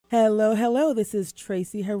Hello, hello. This is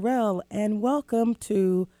Tracy Harrell, and welcome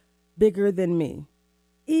to Bigger Than Me.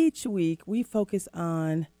 Each week, we focus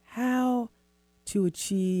on how to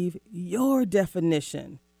achieve your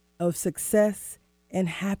definition of success and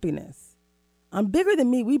happiness. On Bigger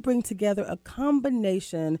Than Me, we bring together a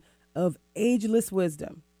combination of ageless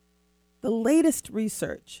wisdom, the latest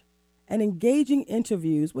research, and engaging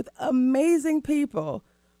interviews with amazing people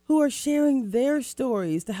who are sharing their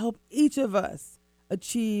stories to help each of us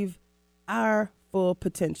achieve our full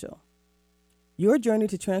potential. Your journey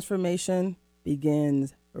to transformation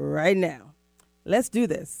begins right now. Let's do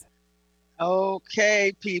this.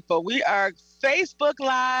 Okay, people, we are Facebook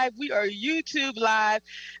Live, we are YouTube Live,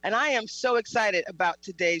 and I am so excited about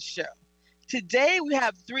today's show. Today, we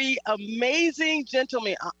have three amazing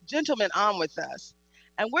gentlemen on with us,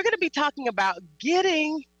 and we're going to be talking about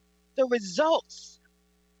getting the results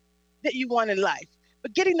that you want in life,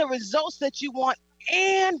 but getting the results that you want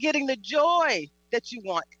and getting the joy that you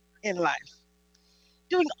want in life.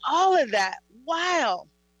 Doing all of that while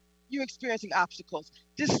you're experiencing obstacles,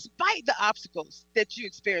 despite the obstacles that you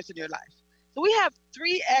experience in your life. So we have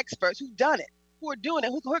three experts who've done it, who are doing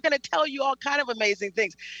it, who are going to tell you all kind of amazing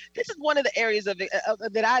things. This is one of the areas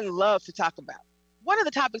that I love to talk about. One of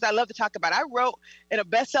the topics I love to talk about, I wrote in a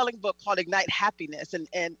best-selling book called Ignite Happiness,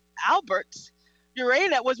 and Albert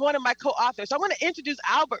Urena was one of my co-authors. So I want to introduce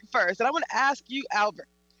Albert first, and I want to ask you, Albert,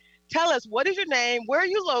 tell us, what is your name, where are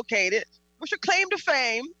you located, what's your claim to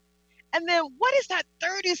fame, and then what is that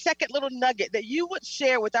 30-second little nugget that you would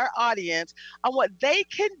share with our audience on what they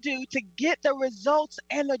can do to get the results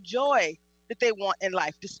and the joy that they want in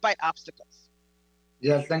life despite obstacles?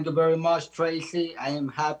 Yes, thank you very much, Tracy. I am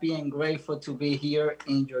happy and grateful to be here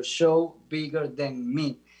in your show, Bigger Than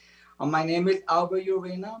Me. My name is Albert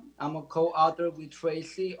Urena. I'm a co-author with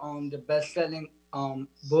Tracy on the best-selling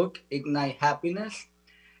book, Ignite Happiness.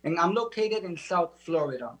 And I'm located in South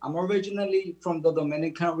Florida. I'm originally from the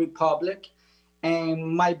Dominican Republic. And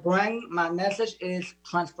my message is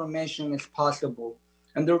transformation is possible.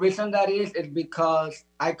 And the reason that is because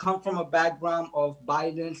I come from a background of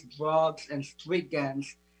violence, drugs, and street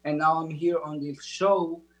gangs. And now I'm here on this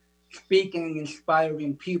show speaking and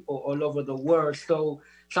inspiring people all over the world. So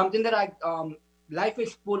something that life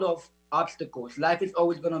is full of obstacles. Life is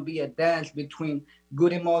always going to be a dance between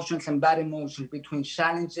good emotions and bad emotions, between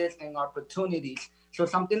challenges and opportunities. So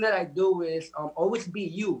something that I do is always be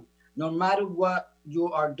you. No matter what you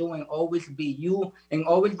are doing, always be you, and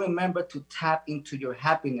always remember to tap into your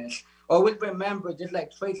happiness. Always remember, just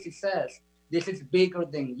like Tracy says, this is bigger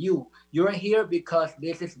than you. You're here because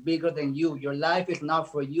this is bigger than you. Your life is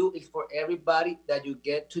not for you, it's for everybody that you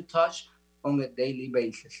get to touch on a daily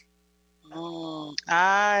basis.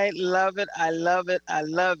 I love it. I love it. I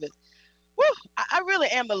love it. Woo, I really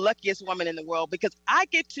am the luckiest woman in the world because I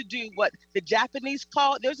get to do what the Japanese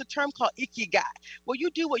call, there's a term called ikigai, where you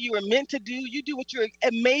do what you were meant to do, you do what you're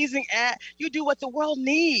amazing at, you do what the world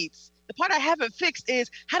needs. The part I haven't fixed is,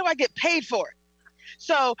 how do I get paid for it?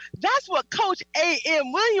 So that's what Coach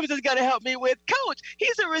A.M. Williams is going to help me with. Coach,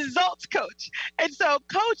 he's a results coach. And so,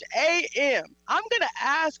 Coach A.M., I'm going to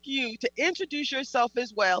ask you to introduce yourself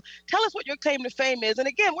as well. Tell us what your claim to fame is. And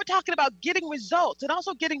again, we're talking about getting results and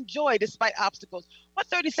also getting joy despite obstacles. What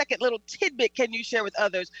 30-second little tidbit can you share with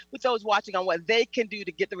others, with those watching, on what they can do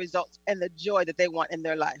to get the results and the joy that they want in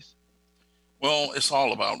their life? Well, it's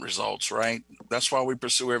all about results, right? That's why we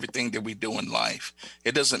pursue everything that we do in life.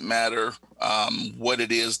 It doesn't matter what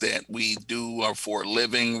it is that we do for a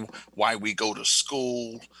living, why we go to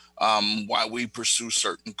school, why we pursue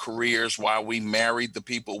certain careers, why we marry the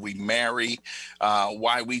people we marry,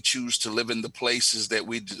 why we choose to live in the places that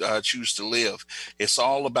we choose to live. It's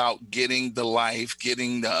all about getting the life,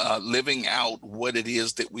 living out what it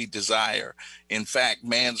is that we desire. In fact,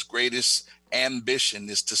 man's greatest ambition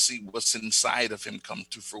is to see what's inside of him come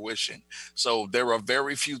to fruition. So there are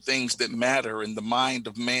very few things that matter in the mind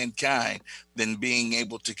of mankind than being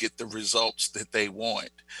able to get the results that they want.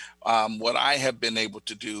 What I have been able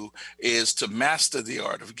to do is to master the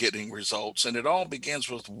art of getting results. And it all begins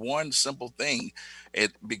with one simple thing.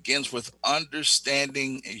 It begins with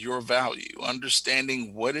understanding your value,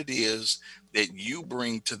 understanding what it is that you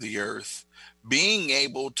bring to the earth, being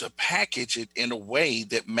able to package it in a way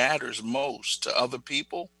that matters most to other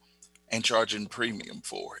people, and charging premium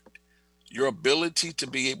for it. Your ability to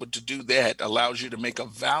be able to do that allows you to make a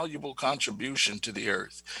valuable contribution to the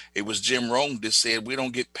earth. It was Jim Rohn that said, we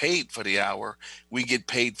don't get paid for the hour, we get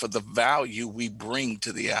paid for the value we bring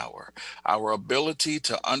to the hour. Our ability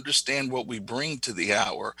to understand what we bring to the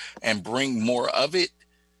hour and bring more of it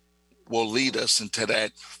will lead us into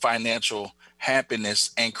that financial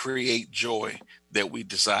happiness and create joy that we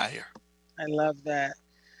desire. I love that.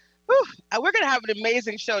 Whew. We're going to have an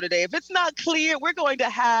amazing show today. If it's not clear, we're going to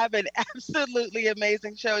have an absolutely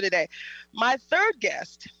amazing show today. My third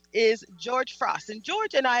guest is George Frost. And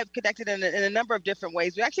George and I have connected in a number of different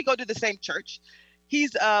ways. We actually go to the same church.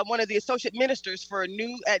 He's one of the associate ministers for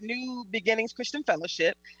New Beginnings Christian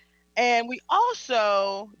Fellowship. And we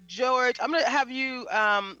also, George, I'm going to have you,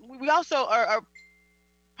 we also are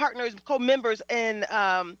partners, co-members in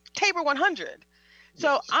Tabor 100.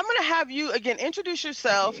 So I'm going to have you again introduce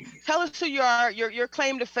yourself, tell us who you are, your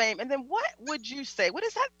claim to fame, and then what would you say? What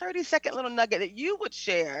is that 30-second little nugget that you would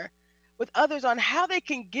share with others on how they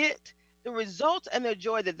can get the results and the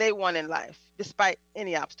joy that they want in life, despite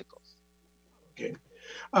any obstacles? Okay.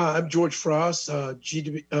 I'm George Frost,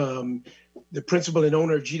 the principal and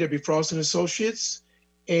owner of GW Frost and Associates,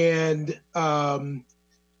 and I'm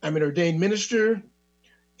an ordained minister.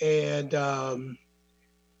 And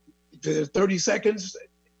the 30 seconds,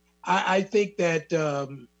 I think that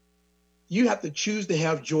you have to choose to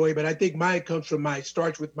have joy, but I think mine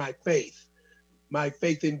starts with my faith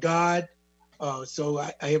in God. So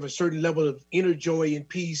I have a certain level of inner joy and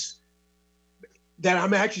peace that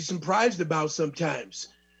I'm actually surprised about sometimes.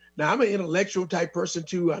 Now, I'm an intellectual type person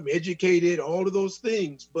too. I'm educated, all of those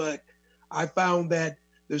things, but I found that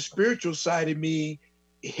the spiritual side of me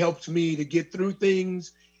helps me to get through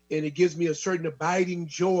things, and it gives me a certain abiding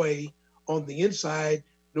joy on the inside,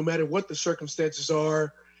 no matter what the circumstances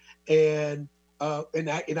are, and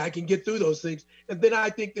I can get through those things. And then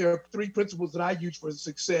I think there are three principles that I use for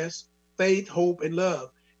success: faith, hope, and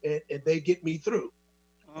love, and they get me through.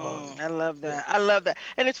 I love that. I love that.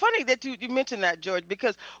 And it's funny that you mentioned that, George,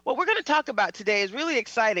 because what we're going to talk about today is really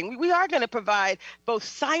exciting. We are going to provide both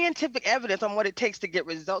scientific evidence on what it takes to get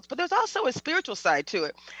results, but there's also a spiritual side to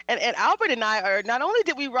it. And Albert and I are, not only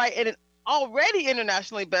did we write an already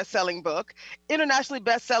internationally best-selling book, internationally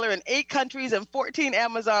bestseller in 8 countries and 14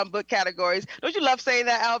 Amazon book categories. Don't you love saying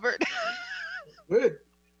that, Albert? Good.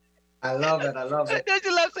 I love it. I love it. Don't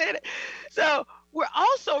you love saying it? So we're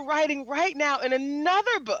also writing right now in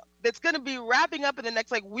another book that's going to be wrapping up in the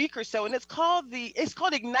next week or so, and it's called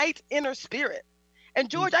Ignite Inner Spirit. And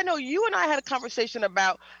George, I know you and I had a conversation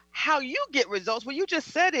about how you get results. What you just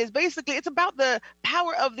said is basically it's about the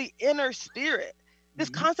power of the inner spirit. This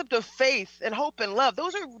concept of faith and hope and love,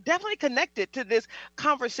 those are definitely connected to this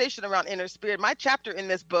conversation around inner spirit. My chapter in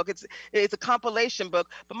this book, it's a compilation book,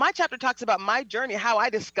 but my chapter talks about my journey, how I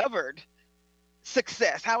discovered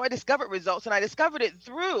success, how I discovered results, and I discovered it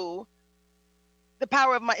through the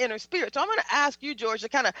power of my inner spirit. So I'm going to ask you, George, to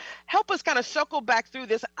kind of help us kind of circle back through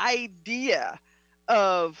this idea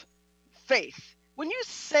of faith. When you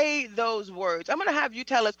say those words, I'm going to have you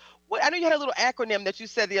tell us I know you had a little acronym that you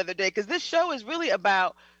said the other day, because this show is really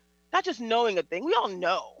about not just knowing a thing. We all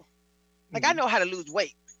know. I know how to lose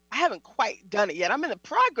weight. I haven't quite done it yet. I'm in the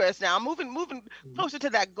progress now. I'm moving closer to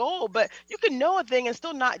that goal, but you can know a thing and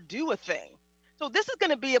still not do a thing. So this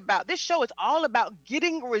show is all about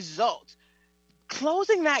getting results,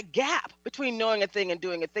 closing that gap between knowing a thing and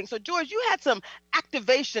doing a thing. So George, you had some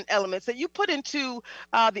activation elements that you put into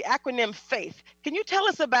the acronym FAITH. Can you tell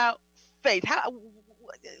us about faith? How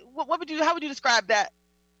would you describe that?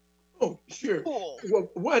 Oh, sure. Cool. Well,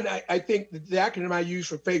 one, I think the acronym I used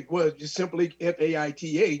for faith was just simply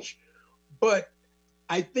FAITH, but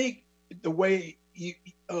I think the way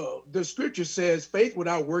the scripture says faith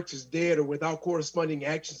without works is dead, or without corresponding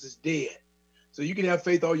actions is dead. So you can have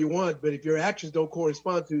faith all you want, but if your actions don't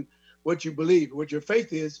correspond to what you believe, what your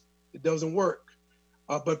faith is, it doesn't work.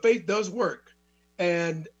 But faith does work.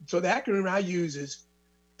 And so the acronym I use is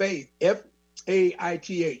FAITH,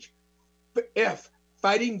 FAITH. F,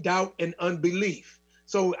 fighting doubt and unbelief.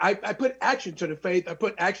 So I put action to the faith. I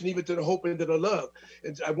put action even to the hope and to the love.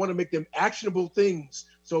 And I want to make them actionable things.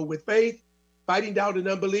 So with faith, fighting doubt and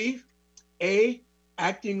unbelief. A,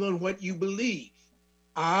 acting on what you believe.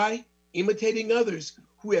 I, imitating others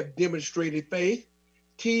who have demonstrated faith.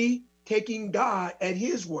 T, taking God at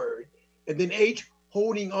his word. And then H,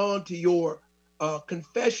 holding on to your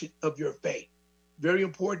confession of your faith. Very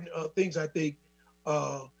important things, I think,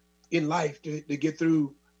 in life to get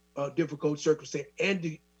through difficult circumstances and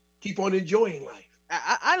to keep on enjoying life.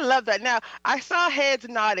 I love that. Now, I saw heads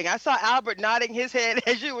nodding. I saw Albert nodding his head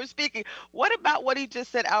as you were speaking. What about what he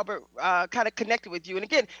just said, Albert, kind of connected with you? And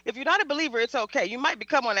again, if you're not a believer, it's okay. You might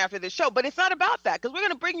become one after this show, but it's not about that, because we're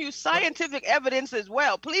going to bring you scientific evidence as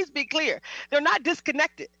well. Please be clear. They're not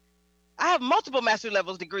disconnected. I have multiple master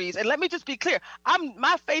levels degrees, and let me just be clear.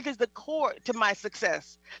 My faith is the core to my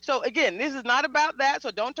success. So again, this is not about that.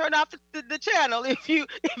 So don't turn off the channel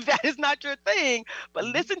if that is not your thing. But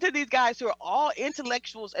listen to these guys who are all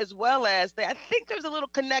intellectuals as well as I think there's a little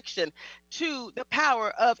connection to the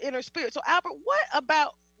power of inner spirit. So Albert, what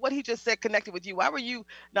about what he just said connected with you? Why were you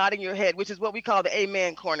nodding your head, which is what we call the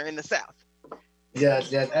amen corner in the South?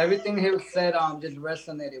 Yes, yes. Everything he said just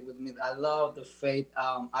resonated with me. I love the faith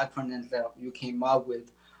acronyms that you came up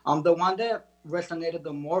with. The one that resonated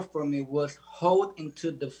the more for me was hold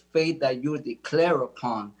into the faith that you declare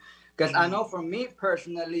upon. Because I know for me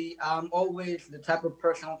personally, I'm always the type of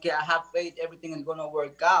person, okay, I have faith, everything is gonna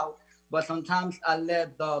work out. But sometimes I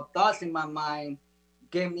let the thoughts in my mind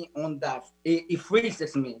get me on that. It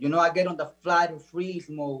freezes me. You know, I get on the flight or freeze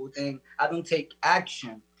mode and I don't take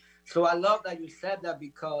action. So I love that you said that,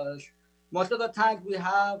 because most of the times we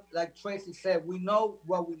have, like Tracy said, we know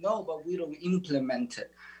what we know, but we don't implement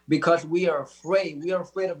it because we are afraid. We are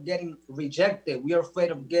afraid of getting rejected. We are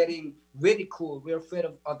afraid of getting ridiculed. We are afraid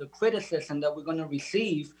of the criticism that we're going to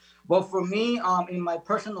receive. But for me, in my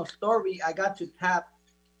personal story, I got to tap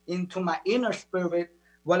into my inner spirit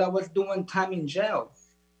while I was doing time in jail.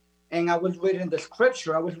 And I was reading the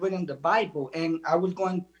scripture, I was reading the Bible, and I was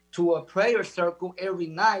going to a prayer circle every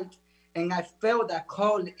night, and I felt that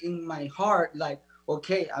call in my heart, like,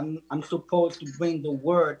 okay, I'm supposed to bring the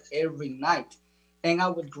word every night. And I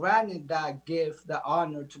was granted that gift, the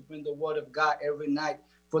honor to bring the word of God every night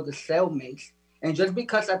for the cellmates. And just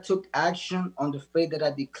because I took action on the faith that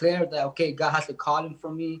I declared that, okay, God has a calling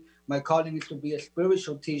for me, my calling is to be a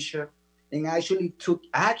spiritual teacher, and I actually took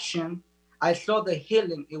action, I saw the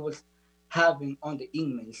healing it was having on the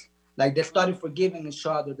inmates. Like they started forgiving each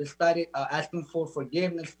other. They started asking for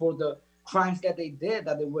forgiveness for the crimes that they did,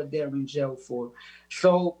 that they were there in jail for.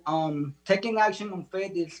 So taking action on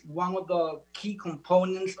faith is one of the key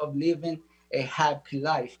components of living a happy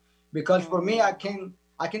life. Because for me, I can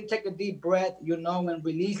take a deep breath, you know, and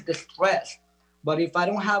release the stress. But if I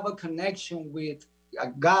don't have a connection with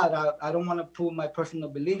God, I don't want to put my personal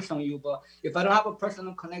beliefs on you, but if I don't have a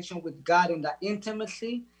personal connection with God and that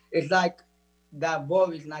intimacy, it's like that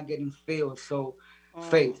void is not getting filled. So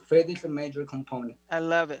faith is a major component. I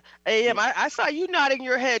love it. AM, I saw you nodding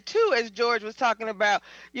your head too as George was talking about,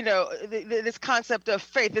 you know, this concept of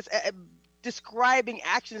faith, this describing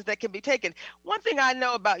actions that can be taken. One thing I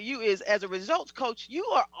know about you is, as a results coach, you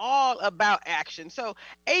are all about action. So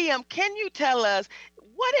AM, can you tell us,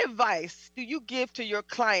 what advice do you give to your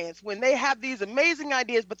clients when they have these amazing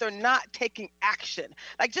ideas, but they're not taking action?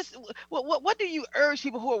 Like, just what do you urge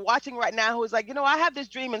people who are watching right now who is like, you know, I have this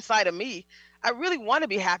dream inside of me. I really want to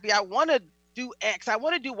be happy. I want to do X. I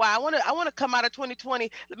want to do Y. I want to come out of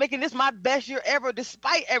 2020 making this my best year ever,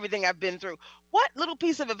 despite everything I've been through. What little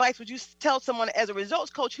piece of advice would you tell someone as a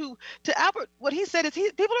results coach who, to Albert, what he said is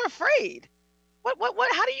people are afraid.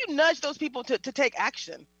 How do you nudge those people to take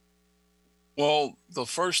action? Well, the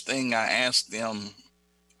first thing I ask them,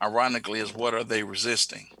 ironically, is what are they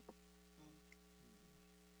resisting?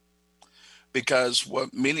 Because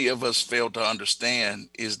what many of us fail to understand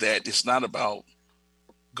is that it's not about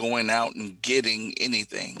going out and getting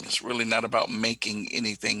anything. It's really not about making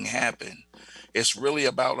anything happen. It's really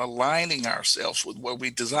about aligning ourselves with what we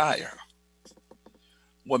desire.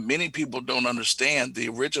 What many people don't understand, the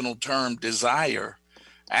original term desire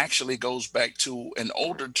actually goes back to an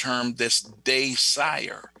older term that's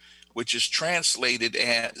desire, which is translated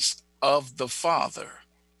as of the Father.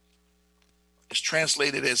 It's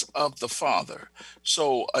translated as of the Father.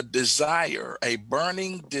 So a desire, a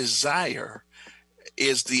burning desire,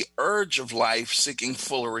 is the urge of life seeking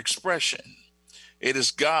fuller expression. It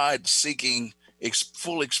is God seeking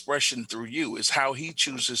full expression through you. Is how he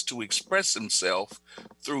chooses to express himself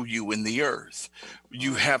through you in the earth.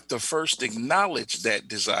 You have to first acknowledge that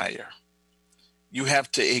desire. You have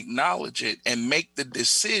to acknowledge it and make the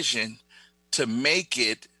decision to make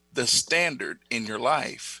it the standard in your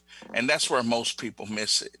life. And that's where most people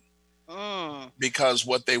miss it. Because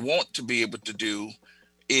what they want to be able to do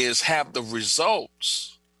is have the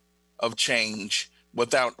results of change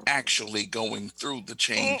without actually going through the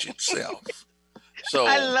change itself. So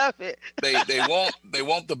I love it. they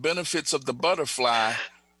want the benefits of the butterfly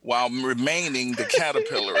while remaining the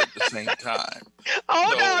caterpillar at the same time.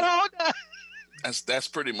 Hold on. That's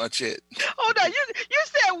pretty much it. Hold on, you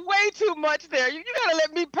said way too much there. You gotta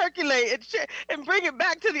let me percolate and bring it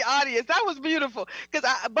back to the audience. That was beautiful because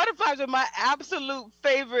butterflies are my absolute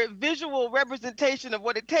favorite visual representation of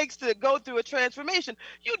what it takes to go through a transformation.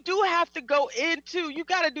 You do have to go into. You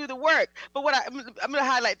got to do the work. But I'm going to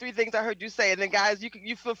highlight 3 things I heard you say, and then guys,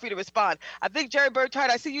 you feel free to respond. I think Jerry Burtart,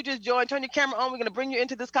 I see you just joined. Turn your camera on. We're going to bring you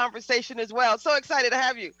into this conversation as well. So excited to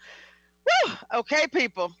have you. Woo! Okay,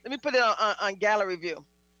 people. Let me put it on gallery view.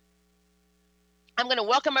 I'm going to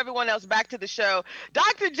welcome everyone else back to the show.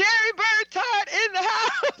 Dr. Jerry Burtart in the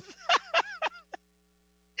house.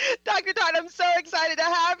 Dr. Tart, I'm so excited to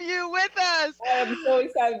have you with us. I'm so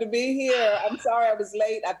excited to be here. I'm sorry I was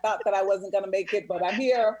late. I thought that I wasn't going to make it, but I'm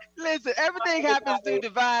here. Listen, everything happens through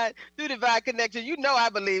divine connection. You know I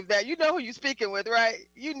believe that. You know who you're speaking with, right?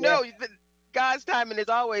 You know that God's timing is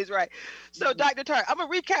always right. So, Dr. Tart, I'm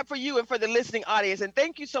going to recap for you and for the listening audience. And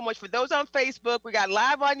thank you so much for those on Facebook. We got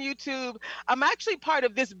live on YouTube. I'm actually part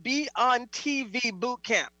of this Be On TV boot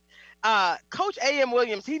camp. Coach A.M.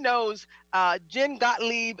 Williams, he knows Jen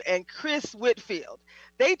Gottlieb and Chris Whitfield.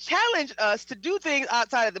 They challenged us to do things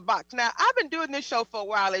outside of the box. Now, I've been doing this show for a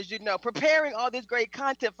while, as you know, preparing all this great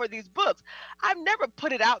content for these books. I've never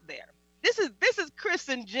put it out there. This is Chris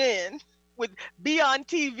and Jen with Be On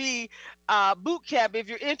TV boot camp. If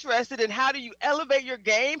you're interested in how do you elevate your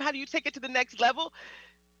game, how do you take it to the next level,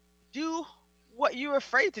 do what you're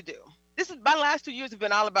afraid to do. My last 2 years have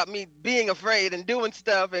been all about me being afraid and doing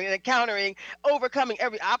stuff and encountering, overcoming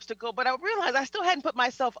every obstacle. But I realized I still hadn't put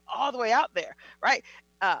myself all the way out there, right?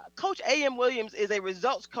 Coach A.M. Williams is a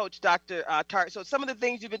results coach, Dr. Tart. So some of the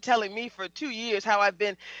things you've been telling me for 2 years, how I've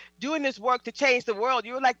been doing this work to change the world,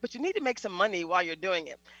 you were like, but you need to make some money while you're doing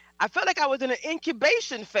it. I felt like I was in an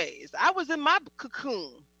incubation phase. I was in my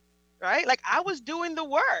cocoon, right? Like I was doing the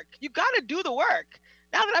work. You got to do the work.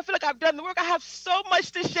 Now that I feel like I've done the work, I have so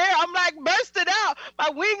much to share. I'm like bursting out. My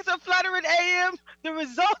wings are fluttering, AM. The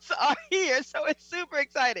results are here. So it's super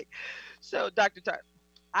exciting. So Dr. Tart,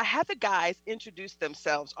 I had the guys introduce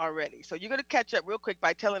themselves already. So you're going to catch up real quick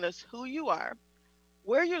by telling us who you are,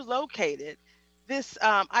 where you're located. This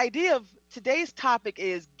idea of today's topic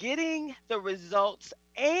is getting the results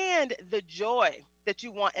and the joy that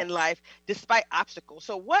you want in life despite obstacles.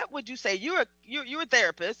 So what would you say? You're a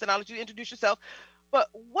therapist, and I'll let you introduce yourself. But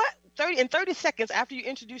in 30 seconds after you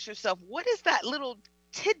introduce yourself, what is that little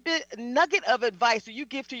tidbit nugget of advice that you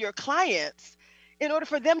give to your clients in order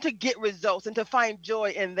for them to get results and to find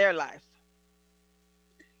joy in their life?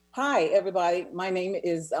 Hi, everybody. My name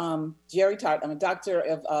is Jerry Tart. I'm a doctor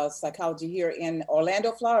of psychology here in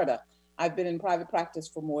Orlando, Florida. I've been in private practice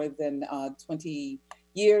for more than 20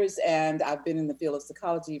 years, and I've been in the field of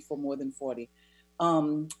psychology for more than 40.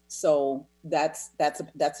 So that's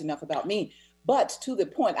enough about me. But to the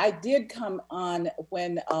point, I did come on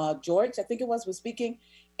when George, I think it was speaking,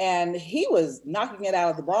 and he was knocking it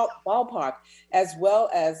out of the ballpark, as well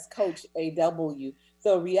as Coach A.W.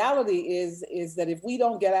 The reality is that if we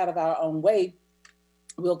don't get out of our own way,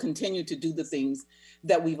 we'll continue to do the things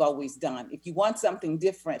that we've always done. If you want something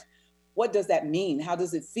different, what does that mean? How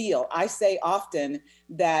does it feel? I say often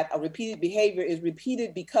that a repeated behavior is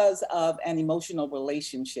repeated because of an emotional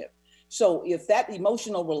relationship. So if that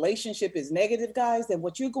emotional relationship is negative, guys, then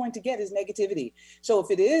what you're going to get is negativity. So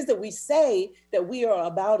if it is that we say that we are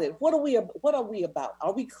about it, what are we about?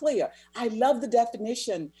 Are we clear? I love the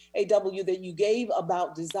definition, AW, that you gave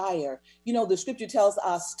about desire. You know, the scripture tells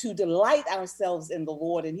us to delight ourselves in the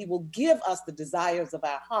Lord, and he will give us the desires of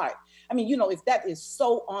our heart. I mean, you know, if that is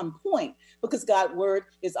so on point, because God's word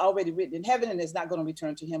is already written in heaven and is not going to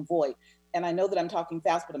return to him void. And I know that I'm talking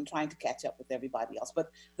fast, but I'm trying to catch up with everybody else. But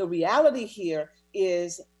the reality here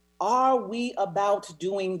is, are we about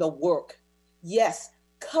doing the work? Yes,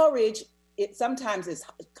 courage sometimes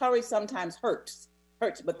hurts,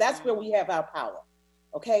 but that's where we have our power,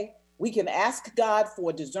 okay? We can ask God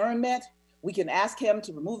for discernment. We can ask him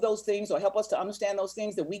to remove those things or help us to understand those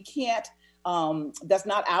things that we can't, that's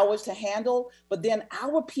not ours to handle. But then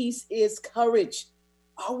our piece is courage.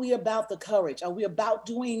 Are we about the courage? Are we about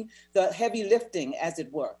doing the heavy lifting, as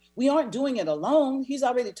it were? We aren't doing it alone. He's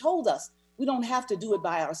already told us we don't have to do it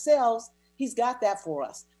by ourselves. He's got that for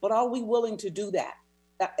us. But are we willing to do that?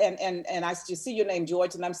 And I just see your name,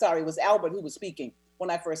 George, and I'm sorry, it was Albert who was speaking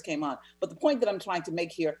when I first came on. But the point that I'm trying to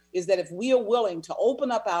make here is that if we are willing to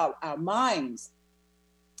open up our minds,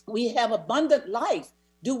 we have abundant life.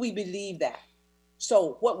 Do we believe that?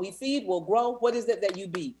 So what we feed will grow. What is it that you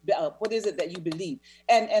be? What is it that you believe?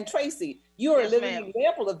 And Tracy, you're a living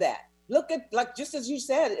example of that. Look at, like, just as you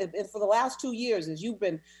said, for the last 2 years, as you've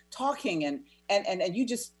been talking and you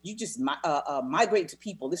just migrate to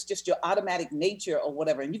people. It's just your automatic nature or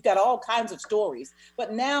whatever. And you've got all kinds of stories,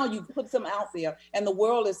 but now you put them out there and the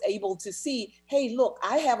world is able to see, hey, look,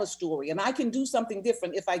 I have a story and I can do something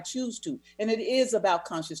different if I choose to. And it is about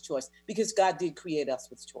conscious choice because God did create us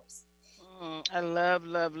with choice. I love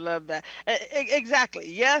that.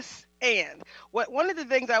 Exactly. Yes. And one of the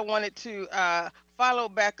things I wanted to follow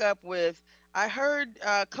back up with, I heard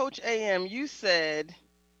Coach AM, you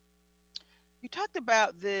talked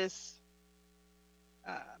about this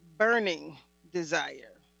burning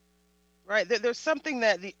desire, right? There's something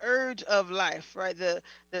that the urge of life, right? The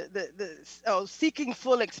seeking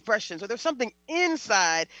full expression. So there's something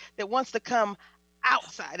inside that wants to come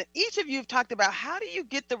outside. And each of you have talked about, how do you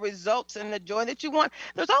get the results and the joy that you want?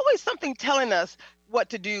 There's always something telling us what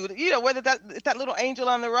to do, whether that little angel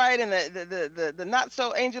on the right and the not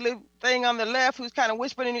so angely thing on the left who's kind of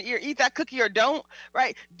whispering in your ear, eat that cookie or don't,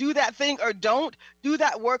 right? Do that thing or don't, do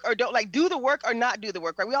that work or don't, like do the work or not do the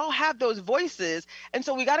work, right? We all have those voices. And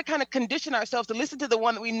so we got to kind of condition ourselves to listen to the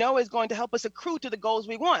one that we know is going to help us accrue to the goals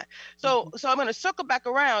we want. So I'm going to circle back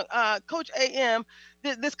around, Coach AM,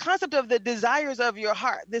 this concept of the desires of your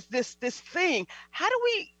heart, this thing, how do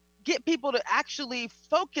we get people to actually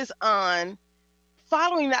focus on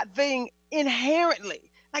following that thing inherently,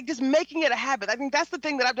 like just making it a habit? I think that's the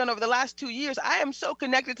thing that I've done over the last 2 years. I am so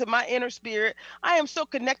connected to my inner spirit. I am so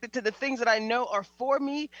connected to the things that I know are for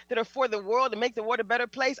me, that are for the world, to make the world a better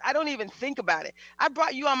place. I don't even think about it. I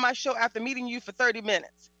brought you on my show after meeting you for 30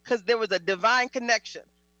 minutes because there was a divine connection,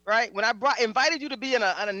 right? When I invited you to be on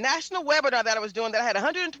a national webinar that I was doing that I had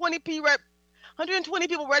 120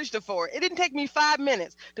 people registered for it. It didn't take me 5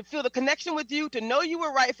 minutes to feel the connection with you, to know you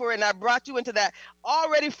were right for it, and I brought you into that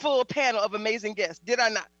already full panel of amazing guests. Did I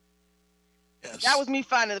not? Yes. That was me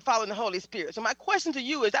following the Holy Spirit. So my question to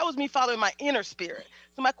you is, that was me following my inner spirit.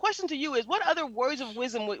 So my question to you is, what other words of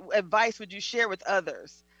wisdom, advice would you share with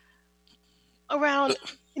others around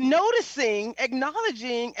noticing,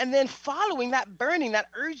 acknowledging, and then following that burning, that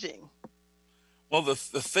urging? Well, the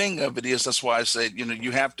thing of it is, that's why I said,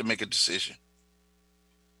 you have to make a decision.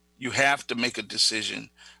 You have to make a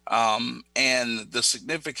decision. And the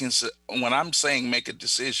significance, when I'm saying make a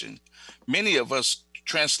decision, many of us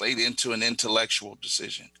translate into an intellectual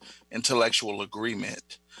decision, intellectual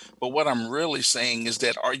agreement. But what I'm really saying is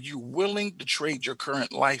that, are you willing to trade your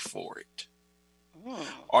current life for it?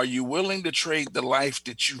 Are you willing to trade the life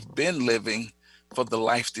that you've been living for the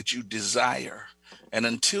life that you desire? And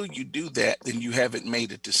until you do that, then you haven't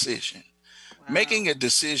made a decision. Wow. Making a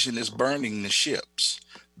decision is burning the ships.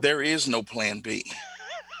 There is no plan B.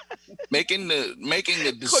 Making a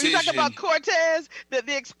decision. You talk about Cortez,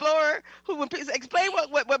 the explorer, who explain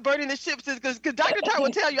what burning the ships is, because Dr. Tart will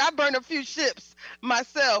tell you, I burned a few ships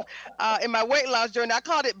myself in my weight loss journey. I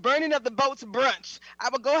called it burning of the boats brunch. I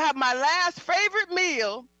would go have my last favorite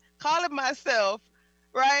meal, call it myself,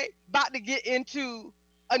 right? About to get into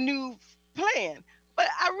a new plan. But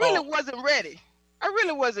I really wasn't ready.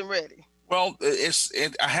 Well,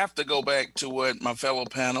 I have to go back to what my fellow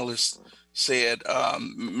panelists said,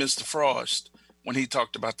 Mr. Frost, when he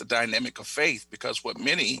talked about the dynamic of faith, because what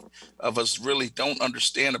many of us really don't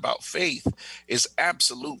understand about faith is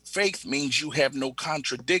absolute faith means you have no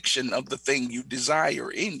contradiction of the thing you desire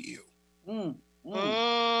in you.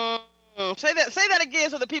 Say that again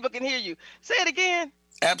so the people can hear you. Say it again.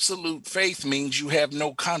 Absolute faith means you have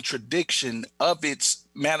no contradiction of its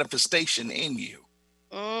manifestation in you.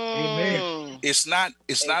 Amen. It's not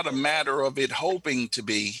a matter of it hoping to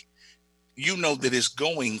be. You know that it's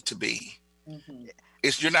going to be.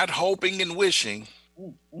 You're not hoping and wishing.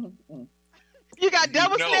 You got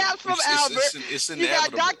double snaps from Albert. It's you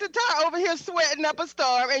got Dr. Tar over here sweating up a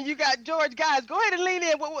storm, and you got George. Guys, go ahead and lean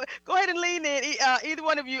in. Go ahead and lean in. Either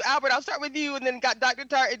one of you, Albert. I'll start with you, and then got Dr.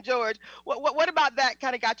 Tar and George. What about that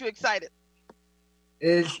kind of got you excited?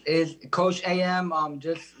 Is Coach AM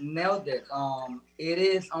just nailed it. It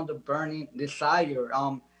is on the burning desire.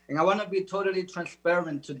 And I want to be totally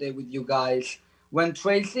transparent today with you guys. When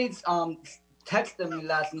Tracy texted me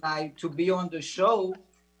last night to be on the show,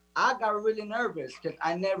 I got really nervous because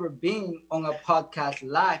I never been on a podcast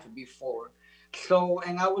live before. So,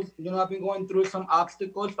 and I was, I've been going through some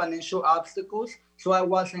obstacles, financial obstacles. So I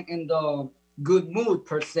wasn't in the good mood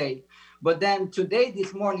per se. But then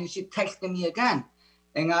this morning, she texted me again.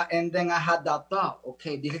 And then I had that thought,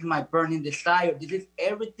 okay, this is my burning desire. This is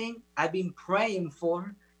everything I've been praying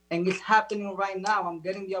for. And it's happening right now. I'm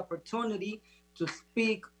getting the opportunity to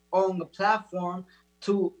speak on the platform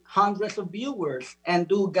to hundreds of viewers and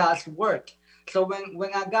do God's work. So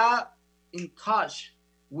when I got in touch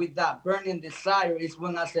with that burning desire is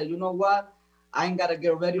when I said, you know what? I ain't gotta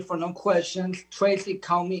get ready for no questions. Tracy,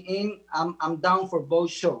 count me in. I'm down for both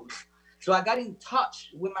shows. So I got in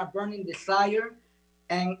touch with my burning desire,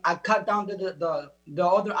 and I cut down the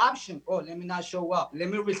other option. Oh, let me not show up. Let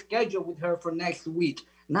me reschedule with her for next week.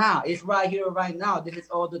 Nah, it's right here, right now. This is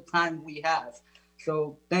all the time we have.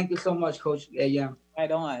 So thank you so much, Coach AM.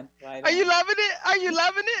 Right on. Right on. Are you loving it? Are you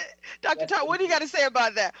loving it? Dr. Todd, what do you got to say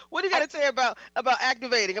about that? What do you got to say about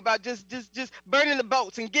activating, about just burning the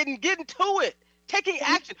boats and getting to it, taking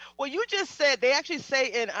action? Well, you just said, they actually say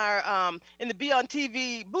in our in the Be On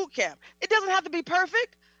TV boot camp, it doesn't have to be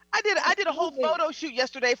perfect. I did a whole photo shoot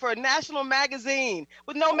yesterday for a national magazine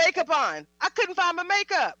with no makeup on. I couldn't find my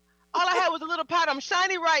makeup. All I had was a little powder. I'm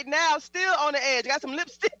shiny right now, still on the edge. Got some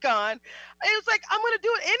lipstick on. It was like, I'm gonna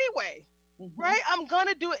do it anyway. Right? I'm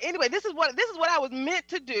gonna do it anyway. This is what I was meant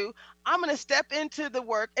to do. I'm gonna step into the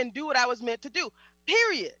work and do what I was meant to do.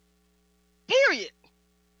 Period.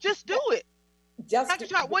 Just do it. Dr.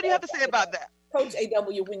 Todd, what do you have to say about that? Coach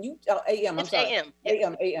AW, when you AM, I'm sorry.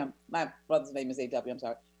 AM. My brother's name is AW. I'm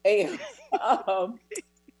sorry. AM.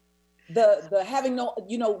 The having no,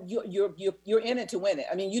 you're in it to win it.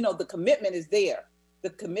 I mean, the commitment is there. The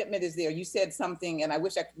commitment is there. You said something, and I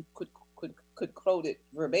wish I could quote it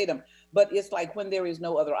verbatim, but it's like, when there is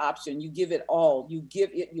no other option, you give it all. You give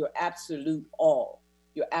it your absolute all.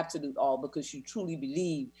 Your absolute all, because you truly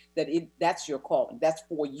believe that that's your calling. That's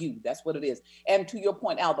for you. That's what it is. And to your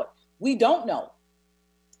point, Albert, we don't know.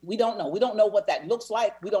 We don't know what that looks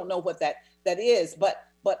like. We don't know what that is.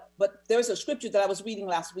 But there's a scripture that I was reading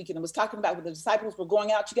last week, and it was talking about when the disciples were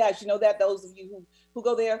going out. You guys, you know that, those of you who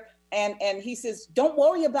go there. And he says, don't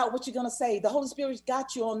worry about what you're going to say. The Holy Spirit's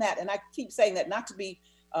got you on that. And I keep saying that not to be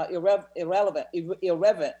irreverent,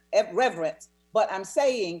 but I'm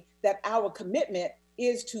saying that our commitment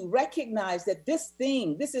is to recognize that this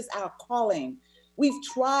is our calling. We've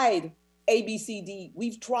tried ABCD,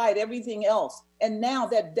 we've tried everything else. And now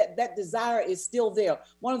that desire is still there.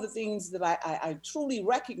 One of the things that I truly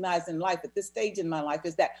recognize in life at this stage in my life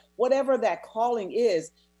is that whatever that calling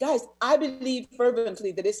is, guys, I believe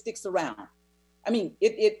fervently that it sticks around. I mean,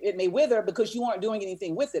 it may wither because you aren't doing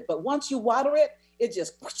anything with it, but once you water it, it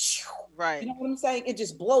just, right. You know what I'm saying? It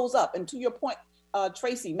just blows up. And to your point,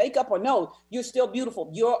 Tracy, makeup or no, you're still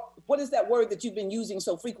beautiful. What is that word that you've been using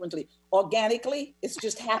so frequently? Organically, it's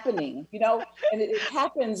just happening, and it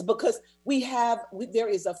happens because there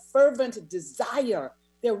is a fervent desire.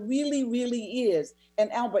 There really, really is.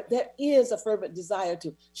 And Albert, there is a fervent desire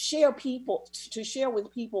to share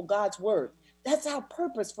with people God's word. That's our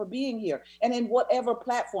purpose for being here. And on whatever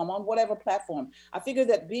platform, I figure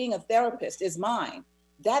that being a therapist is mine.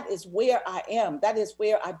 That is where I am. That is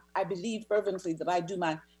where I believe fervently that I do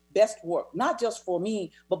my best work, not just for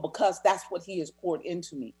me, but because that's what he has poured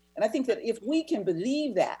into me. And I think that if we can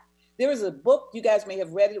believe that, there is a book, you guys may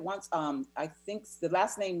have read it once. I think the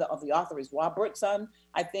last name of the author is Robertson.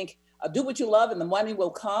 I think, Do What You Love and the Money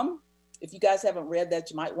Will Come. If you guys haven't read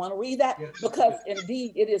that, you might want to read that, because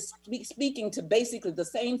indeed it is speaking to basically the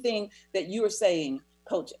same thing that you're saying,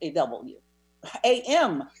 Coach AW.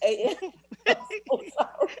 AM. AM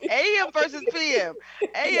versus PM.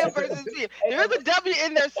 AM versus PM. There is a W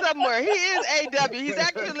in there somewhere. He is AW. He's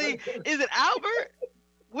actually, is it Albert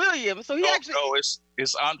Williams? So he No,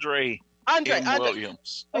 it's Andre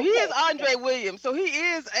Williams. So he is Andre Williams. So he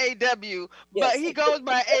is AW, but he goes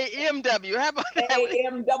by AMW. How about that?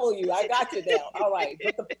 AMW. I got you now. All right.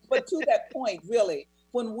 But to that point, really,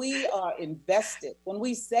 when we are invested, when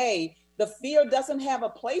we say the fear doesn't have a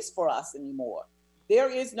place for us anymore,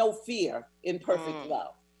 there is no fear in perfect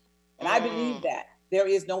love. And I believe that there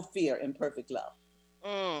is no fear in perfect love.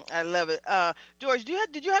 I love it. George,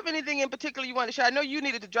 did you have anything in particular you wanted to share? I know you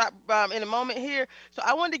needed to drop in a moment here, so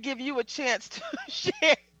I wanted to give you a chance to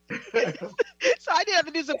share. So I did have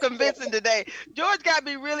to do some convincing today. George got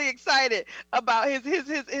me really excited about his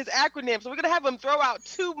acronym. So we're gonna have him throw out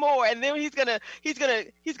two more, and then he's gonna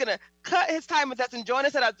cut his time with us and join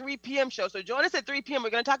us at our 3 p.m. show. So join us at 3 p.m. We're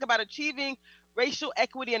gonna talk about achieving racial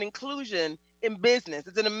equity and inclusion in business.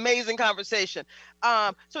 It's an amazing conversation.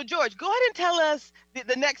 So George, go ahead and tell us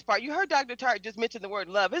the next part. You heard Dr. Tart just mention the word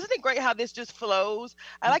love. Isn't it great how this just flows?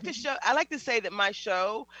 I like to say that my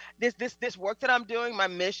show, this work that I'm doing, my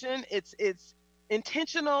mission, it's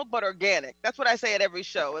intentional but organic. That's what I say at every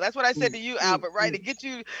show. That's what I said to you, Albert, right? To get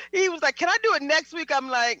you, he was like, can I do it next week? I'm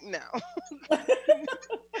like, no.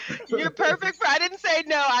 You're perfect I didn't say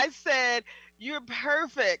no. I said you're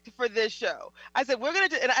perfect for this show. I said, we're going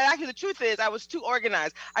to do, and actually the truth is I was too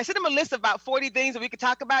organized. I sent him a list of about 40 things that we could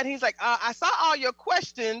talk about. And he's like, I saw all your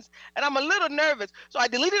questions and I'm a little nervous. So I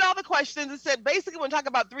deleted all the questions and said, basically, we're going to talk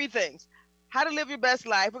about 3 things. How to live your best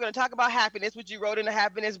life. We're going to talk about happiness, which you wrote in the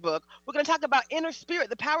happiness book. We're going to talk about inner spirit,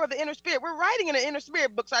 the power of the inner spirit. We're writing in an inner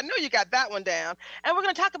spirit book, so I know you got that one down. And we're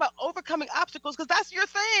going to talk about overcoming obstacles because that's your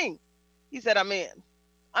thing. He said, I'm in.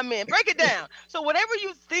 Break it down. So whatever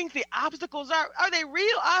you think the obstacles are they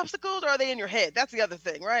real obstacles or are they in your head? That's the other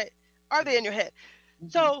thing, right? Are they in your head?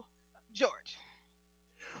 So, George.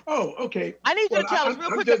 Oh, okay. I need you to tell us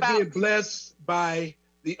real quick about. I'm just being blessed by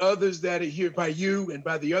the others that are here, by you and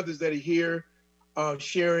by the others that are here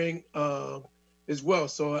sharing as well.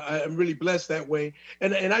 So I'm really blessed that way.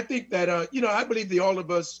 And I think that, I believe that all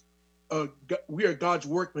of us, we are God's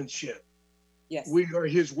workmanship. Yes. We are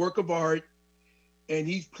his work of art. And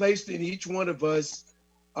he's placed in each one of us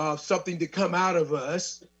something to come out of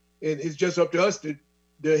us. And it's just up to us to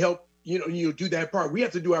help, do that part. We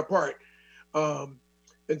have to do our part.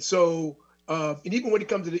 And so, and even when it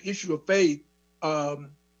comes to the issue of faith,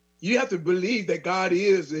 you have to believe that God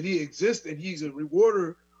is, that he exists, and he's a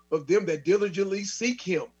rewarder of them that diligently seek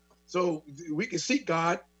him. So we can seek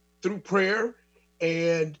God through prayer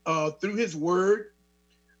and through his word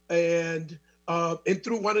and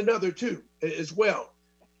through one another too, as well.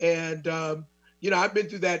 And, I've been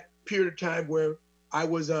through that period of time where I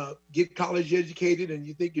was get college educated and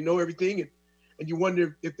you think you know everything and you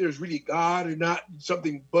wonder if there's really God or not,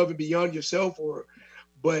 something above and beyond yourself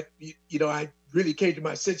but I really came to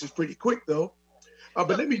my senses pretty quick though.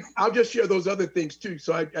 But I'll just share those other things too.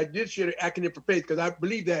 So I did share the acronym for faith because I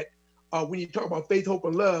believe that when you talk about faith, hope,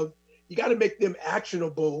 and love, you got to make them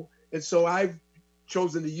actionable. And so I've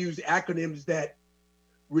chosen to use acronyms that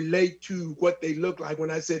relate to what they look like.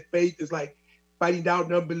 When I said faith is like fighting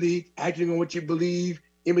down unbelief, acting on what you believe,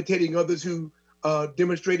 imitating others who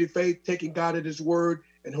demonstrated faith, taking God at his word,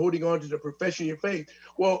 and holding on to the profession of your faith.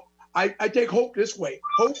 Well, I take hope this way.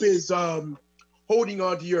 Hope is holding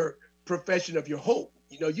on to your profession of your hope.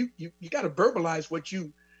 You got to verbalize what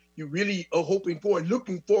you really are hoping for and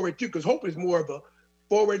looking forward to, because hope is more of a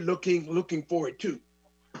looking forward to.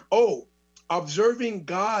 Observing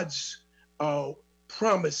God's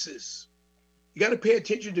promises. You got to pay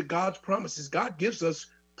attention to God's promises. God gives us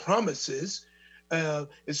promises. And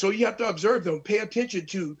so you have to observe them, pay attention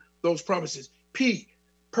to those promises. P,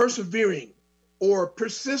 persevering or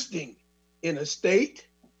persisting in a state,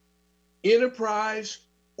 enterprise,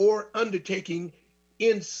 or undertaking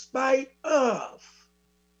in spite of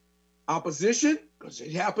opposition, because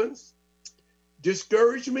it happens,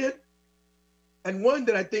 discouragement, and one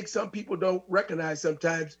that I think some people don't recognize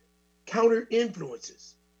sometimes, counter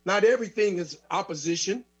influences. Not everything is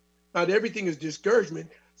opposition. Not everything is discouragement.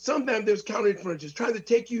 Sometimes there's counter influences trying to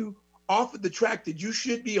take you off of the track that you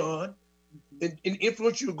should be on and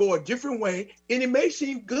influence you to go a different way. And it may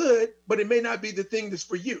seem good, but it may not be the thing that's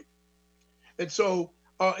for you. And so,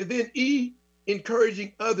 and then E,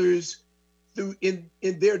 encouraging others through in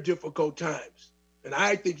their difficult times. And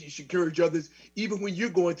I think you should encourage others, even when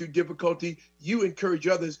you're going through difficulty, you encourage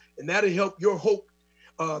others, and that'll help your hope,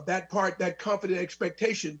 that confident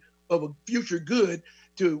expectation of a future good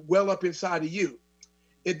to well up inside of you.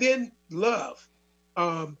 And then love,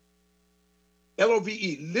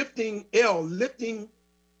 L-O-V-E, lifting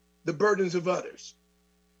the burdens of others.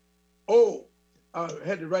 I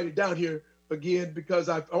had to write it down here again because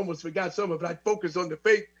I almost forgot some of it. I focused on the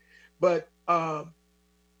faith, but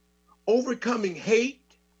overcoming hate,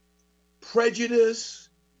 prejudice,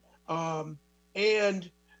 and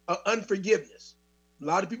unforgiveness. A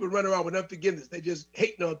lot of people run around with unforgiveness. They just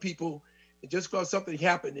hating on people, and just because something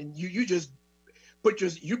happened, and you just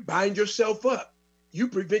you bind yourself up. You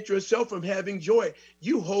prevent yourself from having joy.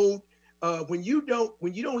 You hold when you don't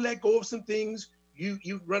let go of some things.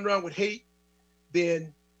 You run around with hate,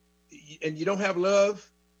 and you don't have love.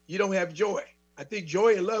 You don't have joy. I think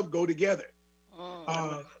joy and love go together.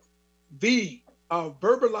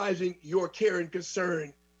 Verbalizing your care and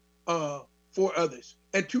concern for others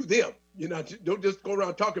and to them. Don't just go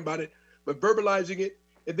around talking about it, but verbalizing it.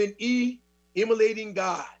 And then E, emulating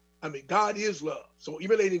God. I mean, God is love. So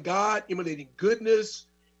emulating God, emulating goodness,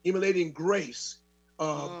 emulating grace.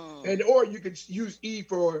 Or you could use E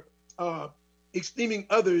for esteeming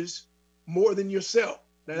others more than yourself.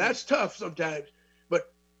 Now that's tough sometimes,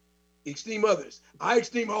 but esteem others. I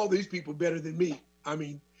esteem all these people better than me. I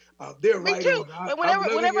mean, they're me right too. on.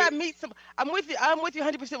 Whenever I meet some, I'm with you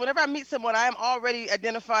 100%. Whenever I meet someone, I am already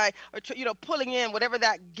identifying or pulling in whatever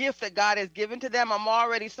that gift that God has given to them. I'm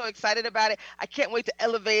already so excited about it. I can't wait to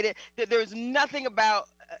elevate it. There's nothing about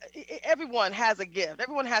everyone has a gift.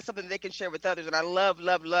 Everyone has something they can share with others. And I love,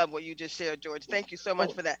 love, love what you just shared, George. Thank you so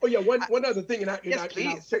much for that. Oh yeah, one other thing, and I'll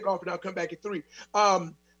please. take off and I'll come back at 3.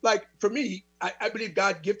 Like for me, I believe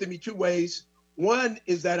God gifted me 2 ways. One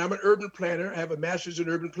is that I'm an urban planner. I have a master's in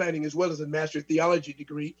urban planning as well as a master's theology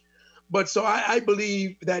degree. But so I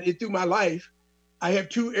believe that through my life, I have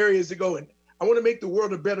 2 areas to go in. I want to make the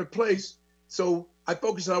world a better place. So I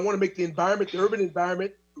focus on, I want to make the environment, the urban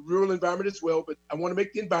environment, rural environment as well, but I want to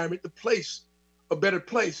make the environment, the place, a better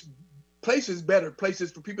place. Places better,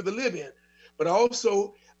 places for people to live in. But I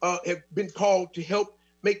also have been called to help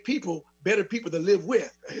make people better people to live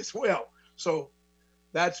with as well. So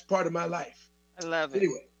that's part of my life. I love it.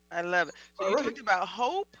 Anyway. I love it. So you talked about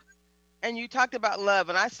hope and you talked about love,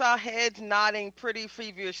 and I saw heads nodding pretty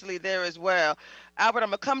feverishly there as well. Albert, I'm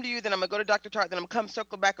going to come to you, then I'm going to go to Dr. Tartt, then I'm going to come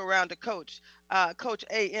circle back around to Coach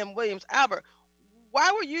A.M. Williams. Albert,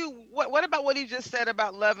 why were you, what about what he just said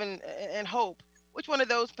about love and hope? Which one of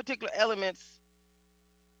those particular elements?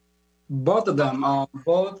 Both of them,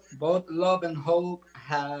 both love and hope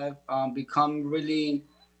have become really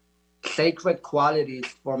sacred qualities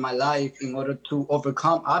for my life in order to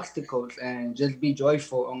overcome obstacles and just be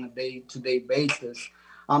joyful on a day-to-day basis.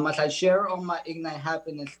 As I share on my Ignite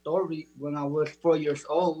Happiness story, when I was 4 years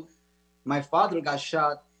old, my father got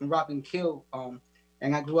shot, robbed, and killed,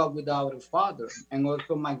 and I grew up without a father. And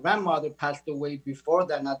also my grandmother passed away before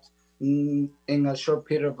that, not in a short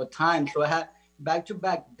period of a time. So I had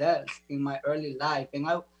back-to-back deaths in my early life, and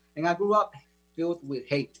I grew up filled with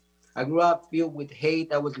hate. I grew up filled with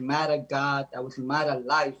hate. I was mad at God. I was mad at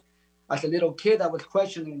life. As a little kid, I was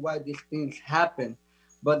questioning why these things happen.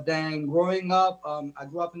 But then growing up, I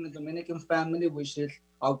grew up in a Dominican family, which is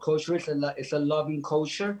our culture is a loving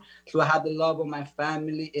culture. So I had the love of my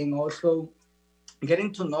family, and also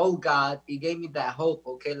getting to know God, it gave me that hope,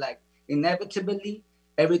 okay? Like inevitably,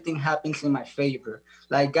 everything happens in my favor.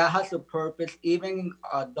 Like God has a purpose, even in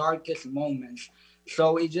our darkest moments.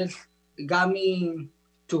 So it just got me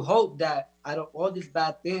to hope that out of all these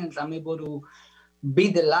bad things, I'm able to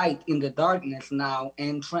be the light in the darkness now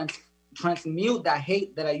and transmute that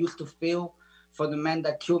hate that I used to feel for the man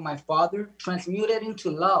that killed my father, transmute it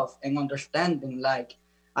into love and understanding. Like,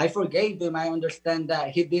 I forgave him. I understand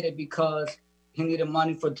that he did it because he needed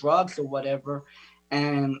money for drugs or whatever,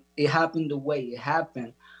 and it happened the way it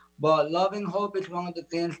happened. But love and hope is one of the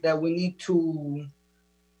things that we need to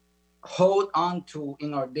hold on to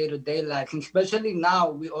in our day-to-day lives, especially now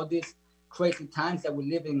with all these crazy times that we're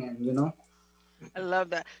living in, you know? I love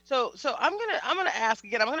that. So I'm gonna ask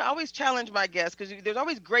again. I'm gonna always challenge my guests because there's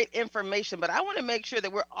always great information, but I want to make sure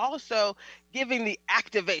that we're also giving the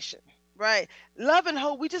activation, right? Love and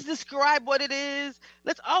hope. We just describe what it is.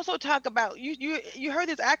 Let's also talk about you heard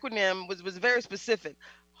this acronym was very specific.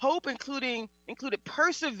 Hope included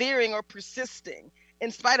persevering or persisting in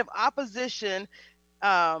spite of opposition,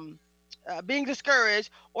 being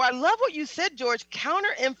discouraged, or I love what you said, George,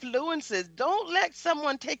 counter influences. Don't let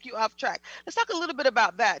someone take you off track. Let's talk a little bit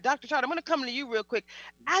about that. Dr. Todd, I'm going to come to you real quick.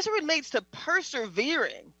 As it relates to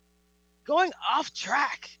persevering, going off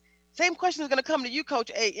track, same question is going to come to you,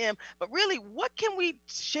 Coach AM, but really, what can we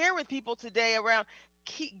share with people today around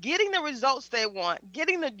getting the results they want,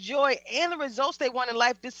 getting the joy and the results they want in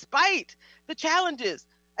life despite the challenges?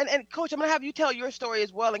 And Coach, I'm going to have you tell your story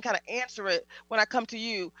as well and kind of answer it when I come to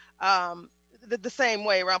you the same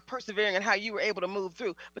way around persevering and how you were able to move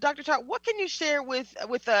through. But Dr. Tartt, what can you share with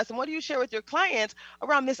us and what do you share with your clients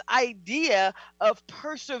around this idea of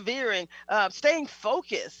persevering, staying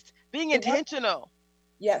focused, being intentional?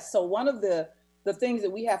 Yes. So one of the things that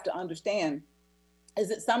we have to understand is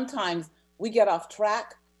that sometimes we get off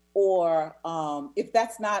track, or if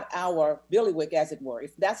that's not our bailiwick, as it were,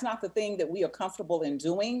 if that's not the thing that we are comfortable in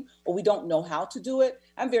doing, or we don't know how to do it,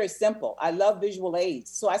 I'm very simple. I love visual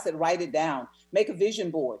aids. So I said, write it down, make a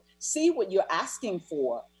vision board, see what you're asking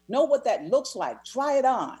for, know what that looks like, try it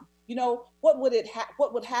on. You know, what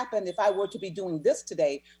would happen if I were to be doing this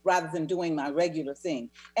today rather than doing my regular thing?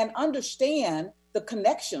 And understand the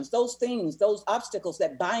connections, those things, those obstacles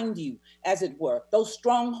that bind you, as it were, those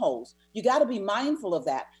strongholds. You got to be mindful of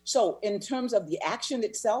that. So in terms of the action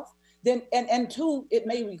itself, then, and two, it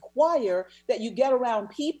may require that you get around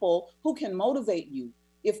people who can motivate you.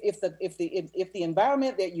 If the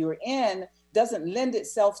environment that you're in doesn't lend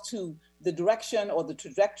itself to the direction or the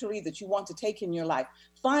trajectory that you want to take in your life,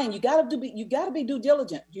 fine. You got to be due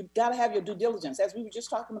diligent. You've got to have your due diligence, as we were just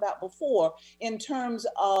talking about before, in terms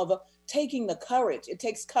of taking the courage. It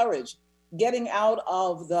takes courage, getting out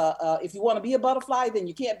of the, if you want to be a butterfly, then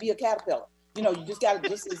you can't be a caterpillar. You know, you just got to,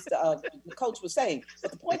 just as the coach was saying.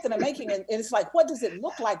 But the point that I'm making, and it's like, what does it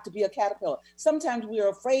look like to be a caterpillar? Sometimes we are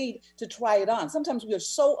afraid to try it on. Sometimes we are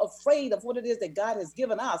so afraid of what it is that God has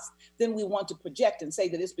given us, then we want to project and say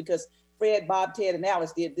that it's because Fred, Bob, Ted, and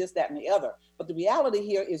Alice did this, that, and the other. But the reality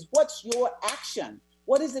here is, what's your action?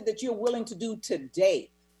 What is it that you're willing to do today?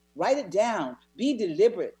 Write it down. Be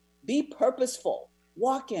deliberate. Be purposeful.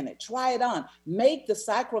 Walk in it. Try it on. Make the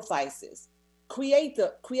sacrifices. Create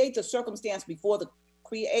the circumstance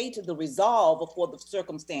create the resolve for the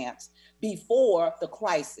circumstance before the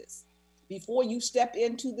crisis. Before you step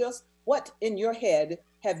into this, what in your head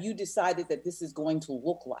have you decided that this is going to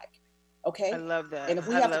look like? Okay. I love that. And if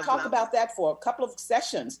we have to talk about that for a couple of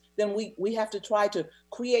sessions, then we have to try to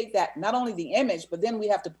create that, not only the image, but then we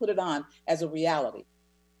have to put it on as a reality.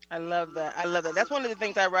 I love that. I love that. That's one of the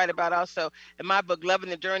things I write about also in my book, Loving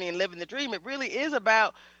the Journey and Living the Dream. It really is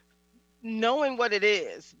about knowing what it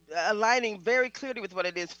is, aligning very clearly with what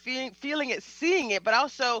it is, feeling it, seeing it, but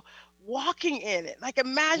also walking in it, like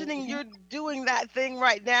imagining you're doing that thing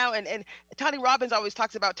right now. And Tony Robbins always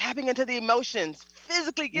talks about tapping into the emotions,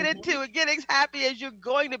 physically get into it, get as happy as you're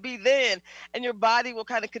going to be then, and your body will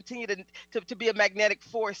kind of continue to be a magnetic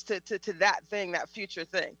force to that thing, that future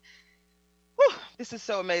thing. Whew, this is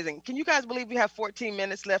so amazing. Can you guys believe we have 14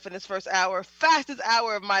 minutes left in this first hour? Fastest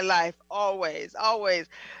hour of my life, always, always.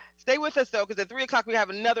 Stay with us, though, because at 3 o'clock, we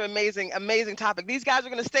have another amazing, amazing topic. These guys are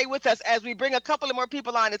going to stay with us as we bring a couple of more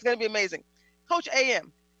people on. It's going to be amazing. Coach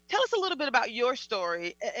AM, tell us a little bit about your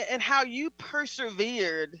story and how you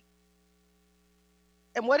persevered,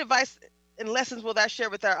 and what advice and lessons will that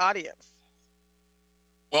share with our audience?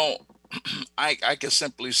 Well, I can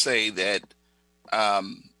simply say that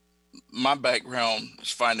my background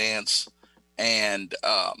is finance, and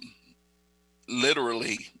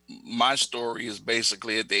literally my story is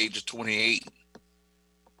basically at the age of 28,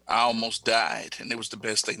 I almost died, and it was the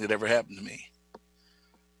best thing that ever happened to me,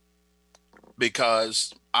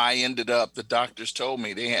 because I ended up, the doctors told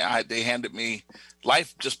me, they handed me,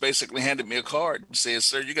 life just basically handed me a card and said,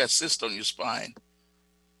 sir, you got cysts on your spine,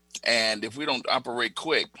 and if we don't operate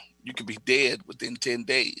quick, you could be dead within 10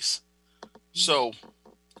 days. So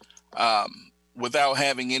without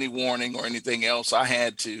having any warning or anything else, I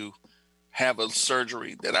had to have a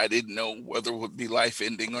surgery that I didn't know whether it would be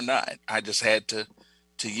life-ending or not. I just had to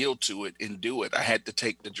yield to it and do it. I had to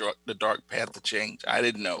take the dark path to change. I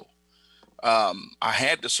didn't know. I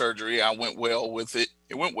had the surgery. I went well with it.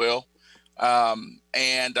 It went well.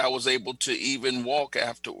 And I was able to even walk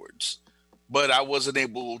afterwards, but I wasn't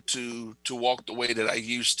able to walk the way that I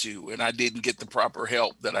used to, and I didn't get the proper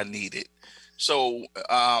help that I needed. So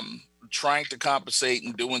trying to compensate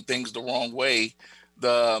and doing things the wrong way,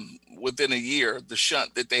 within a year, the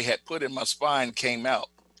shunt that they had put in my spine came out.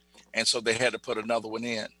 And so they had to put another one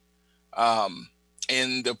in.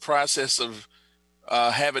 In the process of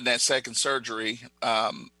having that second surgery,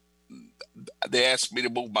 they asked me to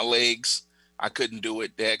move my legs. I couldn't do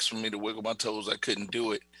it. They asked for me to wiggle my toes. I couldn't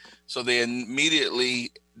do it. So they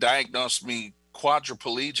immediately diagnosed me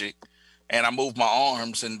quadriplegic, and I moved my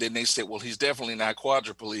arms. And then they said, well, he's definitely not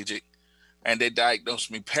quadriplegic. And they diagnosed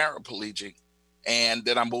me paraplegic. And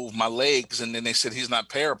then I moved my legs, and then they said he's not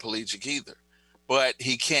paraplegic either, but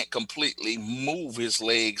he can't completely move his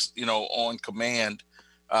legs, on command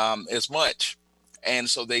as much. And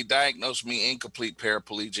so they diagnosed me incomplete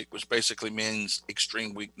paraplegic, which basically means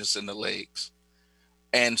extreme weakness in the legs.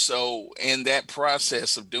 And so in that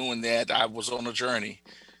process of doing that, I was on a journey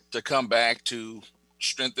to come back to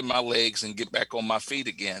strengthen my legs and get back on my feet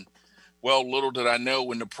again. Well, little did I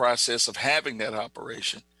know, in the process of having that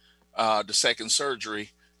operation, the second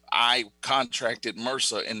surgery, I contracted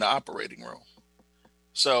MRSA in the operating room.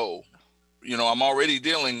 So, I'm already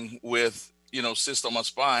dealing with, cyst on my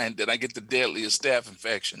spine, that I get the deadliest staph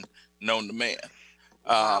infection known to man.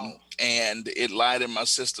 Wow. And it lied in my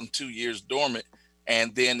system 2 years dormant.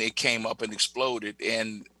 And then it came up and exploded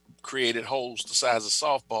and created holes the size of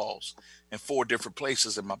softballs in 4 different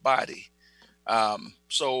places in my body.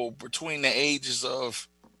 So between the ages of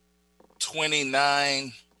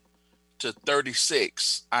 29 to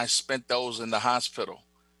 36, I spent those in the hospital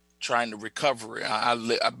trying to recover.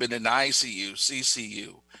 I've been in the ICU,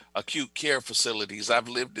 CCU, acute care facilities. I've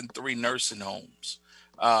lived in 3 nursing homes.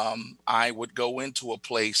 I would go into a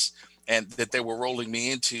place and that they were rolling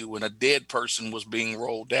me into, and a dead person was being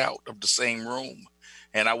rolled out of the same room.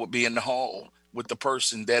 And I would be in the hall with the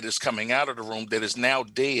person that is coming out of the room that is now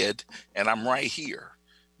dead, and I'm right here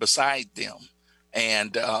beside them.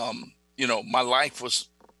 And, my life was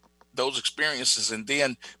those experiences. And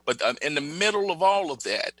then, but in the middle of all of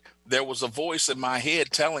that, there was a voice in my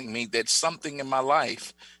head telling me that something in my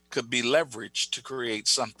life could be leveraged to create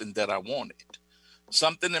something that I wanted.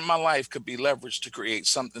 Something in my life could be leveraged to create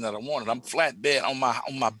something that I wanted. I'm flat dead on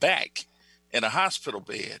my back in a hospital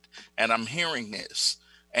bed, and I'm hearing this.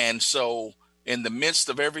 And so in the midst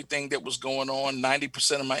of everything that was going on,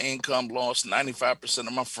 90% of my income lost, 95%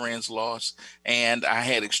 of my friends lost, and I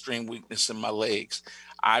had extreme weakness in my legs.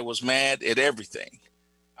 I was mad at everything.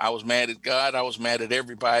 I was mad at God. I was mad at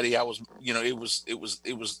everybody. I was, it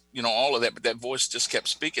was, all of that, but that voice just kept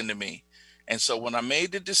speaking to me. And so when I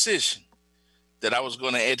made the decision that I was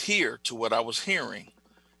going to adhere to what I was hearing,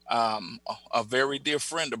 a very dear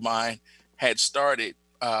friend of mine had started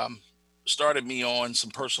me on some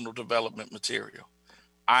personal development material.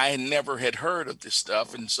 I never had heard of this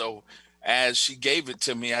stuff. And so as she gave it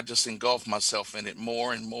to me, I just engulfed myself in it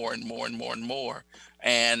more and more and more and more and more.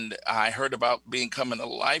 And I heard about becoming a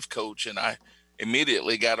life coach, and I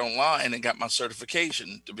immediately got online and got my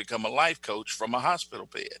certification to become a life coach from a hospital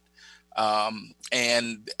bed.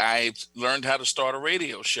 And I learned how to start a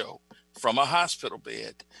radio show from a hospital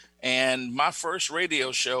bed. And my first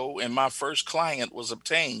radio show and my first client was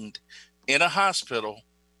obtained in a hospital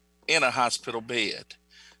bed.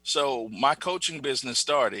 So my coaching business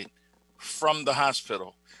started from the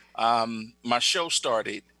hospital. My show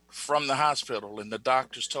started from the hospital, and the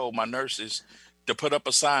doctors told my nurses to put up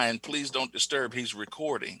a sign, "Please don't disturb, he's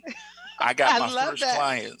recording." I got my first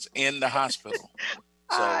clients in the hospital.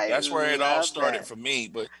 So that's where it all started for me.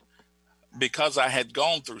 But because I had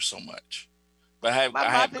gone through so much, I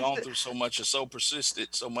have gone through so much and so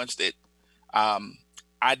persisted so much that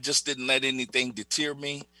I just didn't let anything deter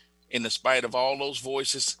me. In spite of all those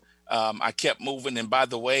voices, I kept moving. And by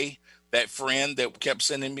the way, that friend that kept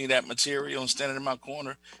sending me that material and standing in my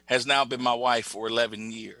corner has now been my wife for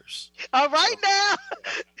 11 years. All right, now.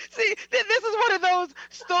 See, this is one of those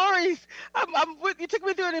stories. You took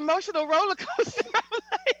me through an emotional roller coaster.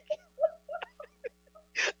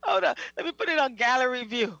 Hold on. Let me put it on gallery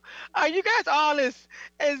view. You guys all is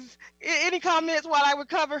any comments while I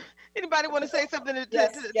recover? Anybody want to say something to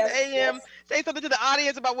AM? Yes. Say something to the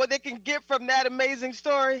audience about what they can get from that amazing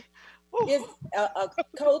story?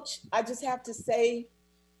 Coach, I just have to say,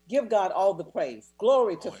 give God all the praise.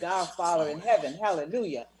 Glory to God, Father in heaven.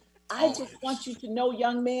 Hallelujah. I just want you to know,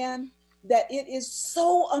 young man, that it is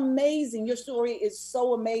so amazing. Your story is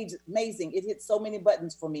so amazing. It hit so many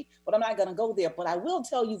buttons for me, but I'm not going to go there. But I will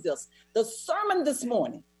tell you this. The sermon this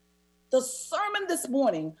morning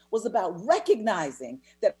was about recognizing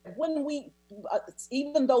that when we,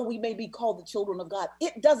 even though we may be called the children of God,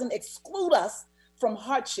 it doesn't exclude us from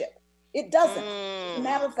hardship. It doesn't. As a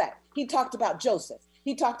matter of fact, he talked about Joseph.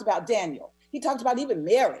 He talked about Daniel. He talked about even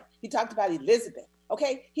Mary. He talked about Elizabeth.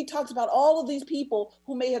 Okay. He talked about all of these people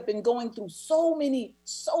who may have been going through so many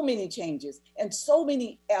changes and so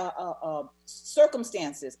many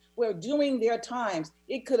circumstances where during their times,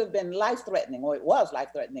 it could have been life-threatening, or it was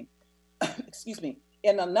life-threatening, excuse me,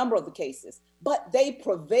 in a number of the cases, but they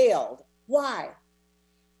prevailed. Why?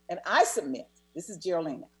 And I submit, this is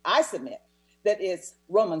Geraldine, I submit that it's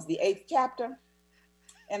Romans, the 8th chapter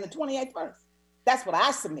and the 28th verse. That's what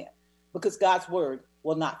I submit, because God's word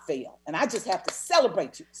will not fail. And I just have to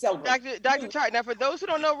celebrate you. Dr. Tart, now for those who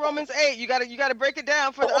don't know Romans 8, you gotta break it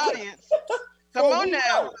down for the audience. Come on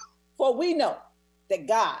now. For we know that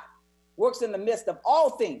God works in the midst of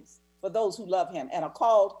all things for those who love him and are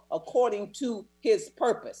called according to his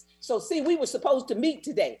purpose. So see, we were supposed to meet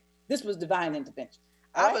today. This was divine intervention.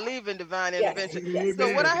 I believe in divine intervention. Yes.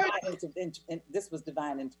 So what I heard, this was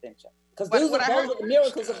divine intervention, because those are the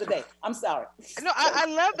miracles of the day. I'm sorry. No, I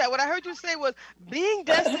love that. What I heard you say was being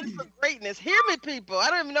destined for greatness. Hear me, people. I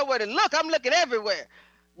don't even know where to look. I'm looking everywhere.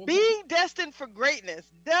 Mm-hmm. Being destined for greatness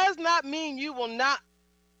does not mean you will not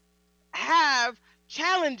have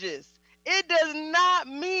challenges. It does not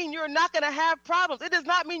mean you're not going to have problems. It does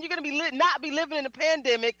not mean you're going to not be living in a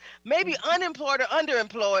pandemic, maybe unemployed or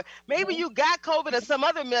underemployed. Maybe you got COVID or some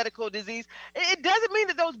other medical disease. It doesn't mean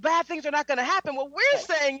that those bad things are not going to happen. What we're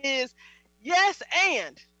saying is, yes,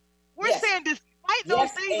 and. We're saying despite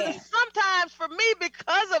those things, and sometimes for me,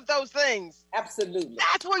 because of those things. Absolutely.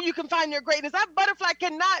 That's where you can find your greatness. That butterfly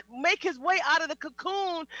cannot make his way out of the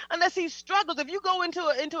cocoon unless he struggles. If you go into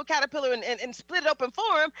a caterpillar and split it open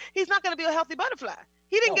for him, he's not going to be a healthy butterfly.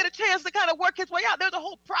 He didn't get a chance to kind of work his way out. There's a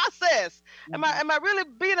whole process. Am I really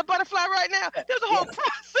being a butterfly right now? There's a whole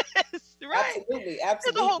process, right? Absolutely.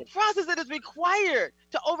 There's a whole process that is required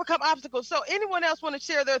to overcome obstacles. So anyone else want to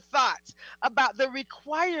share their thoughts about the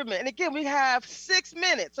requirement? And again, we have 6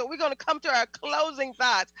 minutes. So we're going to come to our closing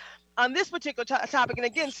thoughts on this particular topic. And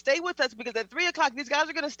again, stay with us, because at 3 o'clock, these guys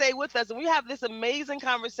are going to stay with us. And we have this amazing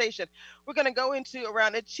conversation. We're going to go into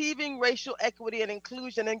around achieving racial equity and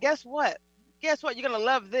inclusion. And guess what? You're going to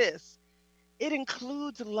love this. It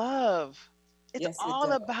includes love. It's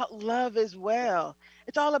all about love as well.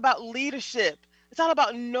 It's all about leadership. It's all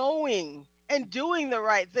about knowing and doing the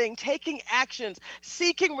right thing, taking actions,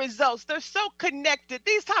 seeking results. They're so connected.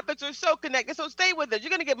 These topics are so connected. So stay with us. You're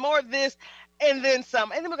going to get more of this and then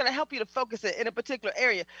some. And then we're going to help you to focus it in a particular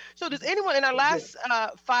area. So does anyone in our last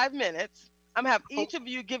 5 minutes, I'm going to have each of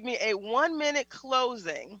you give me a 1-minute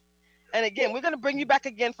closing. And again, we're going to bring you back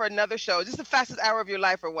again for another show. Is this the fastest hour of your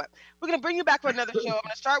life or what? We're going to bring you back for another show. I'm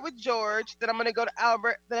going to start with George, then I'm going to go to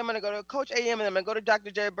Albert, then I'm going to go to Coach AM, and then I'm going to go to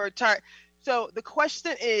Dr. Jerry Bird Tart. So the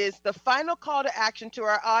question is the final call to action to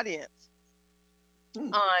our audience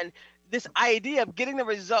on this idea of getting the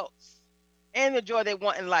results and the joy they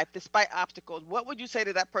want in life despite obstacles. What would you say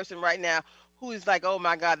to that person right now who is like, oh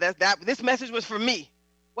my God, this message was for me?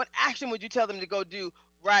 What action would you tell them to go do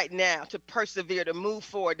right now to persevere, to move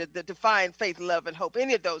forward, to find faith, love, and hope?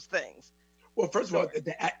 Any of those things. Well, first of all,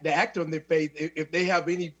 the act on their faith, if they have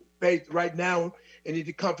any faith right now, any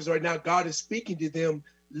confidence right now, God is speaking to them.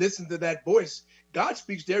 Listen to that voice. God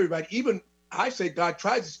speaks to everybody. Even I say God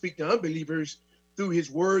tries to speak to unbelievers through his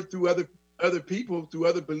word, through other people, through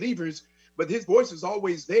other believers, but his voice is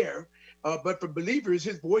always there. But for believers,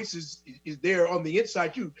 his voice is there on the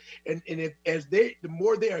inside too. And the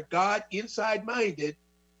more they are God inside minded,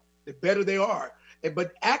 the better they are.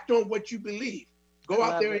 But act on what you believe. Go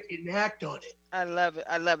out there and act on it. I love it.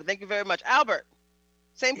 I love it. Thank you very much. Albert,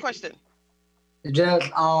 same question.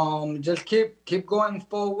 Just keep going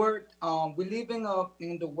forward. We live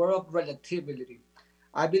in the world of relativity.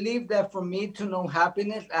 I believe that for me to know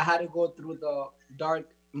happiness, I had to go through the dark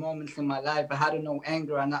moments in my life. I had to know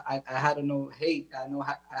anger, and I had to know hate.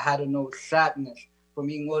 I had to know sadness for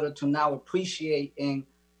me in order to now appreciate and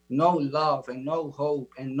know love and know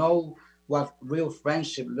hope and know what real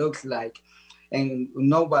friendship looks like and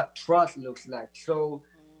know what trust looks like. So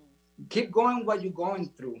keep going what you're going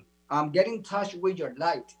through. Get in touch with your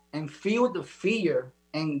light and feel the fear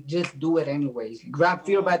and just do it anyways. Grab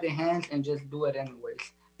fear by the hands and just do it anyways.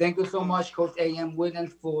 Thank you so much, Coach A.M.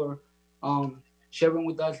 Williams, for sharing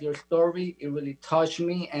with us your story. It really touched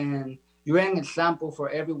me, and you're an example for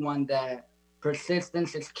everyone that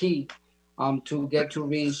persistence is key to get to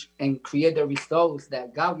reach and create the results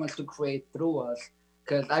that God wants to create through us.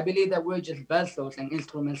 Because I believe that we're just vessels and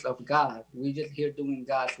instruments of God. We're just here doing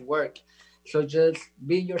God's work. So just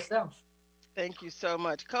be yourself. Thank you so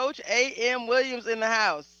much. Coach A.M. Williams in the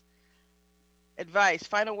house. Advice,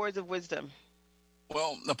 final words of wisdom.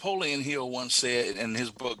 Well, Napoleon Hill once said in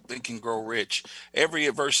his book, Think and Grow Rich, every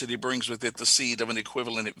adversity brings with it the seed of an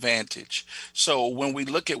equivalent advantage. So when we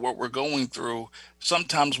look at what we're going through,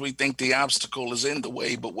 sometimes we think the obstacle is in the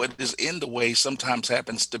way, but what is in the way sometimes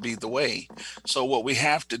happens to be the way. So what we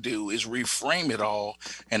have to do is reframe it all.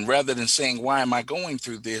 And rather than saying, why am I going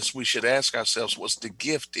through this? We should ask ourselves, what's the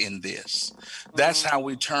gift in this? That's how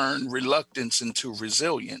we turn reluctance into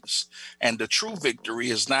resilience. And the true victory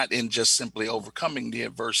is not in just simply overcoming the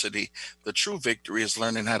adversity. The true victory is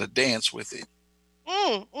learning how to dance with it.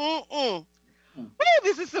 Ooh,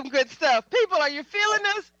 this is some good stuff. People, are you feeling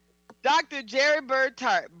us? Dr. Jerry Bird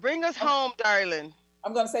Tart, bring us home, darling.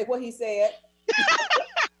 I'm going to say what he said.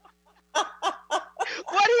 What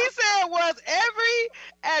he said was every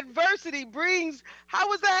adversity brings, how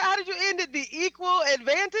was that? How did you end it? The equal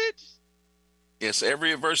advantage? Yes,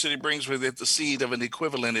 every adversity brings with it the seed of an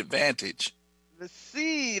equivalent advantage. The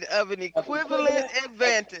seed of an equivalent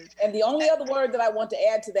advantage. And the only other word that I want to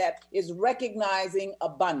add to that is recognizing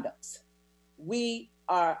abundance. We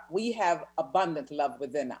have abundant love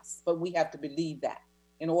within us, but we have to believe that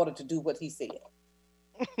in order to do what he said.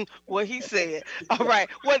 What he said. All right.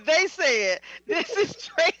 What they said. This is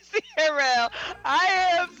Tracy Harrell. I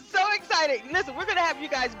am so excited. Listen, we're going to have you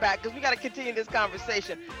guys back because we got to continue this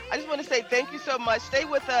conversation. I just want to say thank you so much. Stay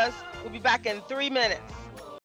with us. We'll be back in 3 minutes.